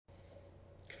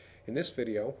In this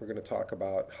video, we're going to talk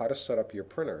about how to set up your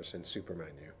printers in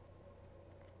Supermenu.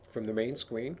 From the main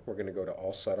screen, we're going to go to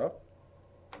All Setup,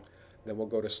 then we'll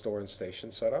go to Store and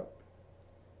Station Setup,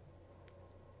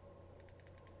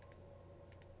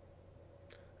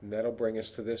 and that'll bring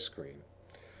us to this screen.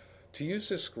 To use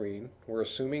this screen, we're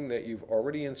assuming that you've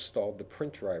already installed the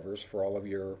print drivers for all of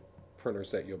your printers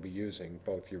that you'll be using,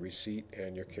 both your receipt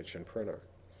and your kitchen printer.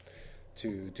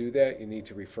 To do that, you need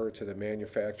to refer to the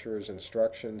manufacturer's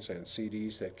instructions and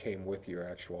CDs that came with your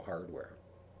actual hardware.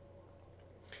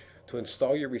 To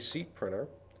install your receipt printer,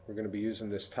 we're going to be using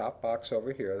this top box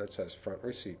over here that says Front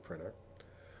Receipt Printer.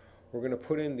 We're going to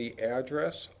put in the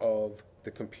address of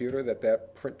the computer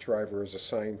that print driver is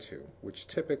assigned to, which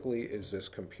typically is this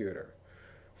computer.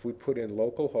 If we put in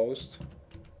localhost,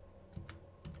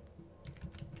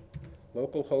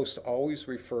 localhost always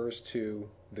refers to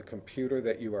the computer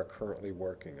that you are currently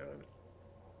working on.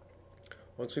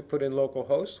 Once we put in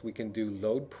localhost, we can do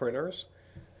load printers,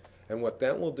 and what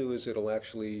that will do is it'll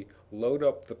actually load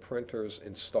up the printers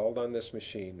installed on this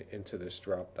machine into this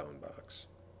drop-down box.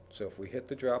 So if we hit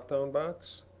the drop-down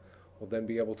box, we'll then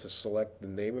be able to select the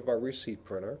name of our receipt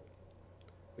printer.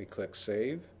 We click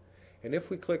Save, and if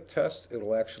we click Test,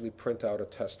 it'll actually print out a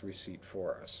test receipt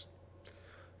for us.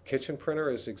 Kitchen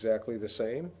printer is exactly the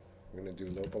same. We're going to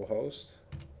do localhost,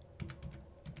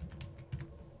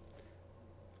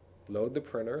 load the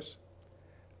printers,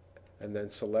 and then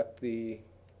select the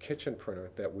kitchen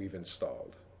printer that we've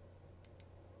installed.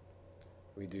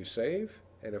 We do Save,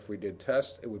 and if we did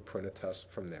Test, it would print a test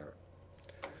from there.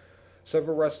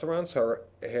 Several restaurants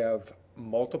have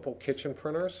multiple kitchen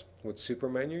printers. With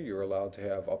Supermenu, you're allowed to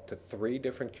have up to 3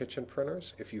 different kitchen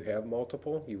printers. If you have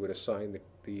multiple, you would assign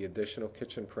the additional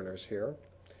kitchen printers here.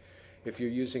 If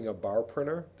you're using a bar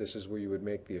printer, this is where you would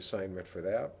make the assignment for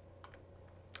that.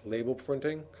 Label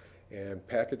printing and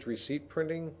package receipt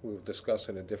printing we'll discuss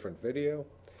in a different video.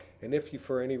 And if you,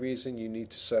 for any reason, you need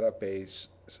to set up a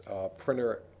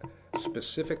printer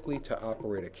specifically to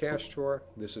operate a cash drawer,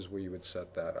 this is where you would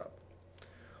set that up.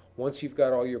 Once you've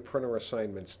got all your printer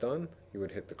assignments done, you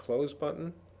would hit the Close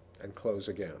button and close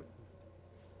again.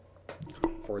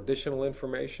 For additional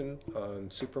information on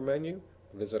Supermenu,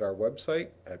 visit our website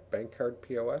at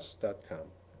bankcardpos.com.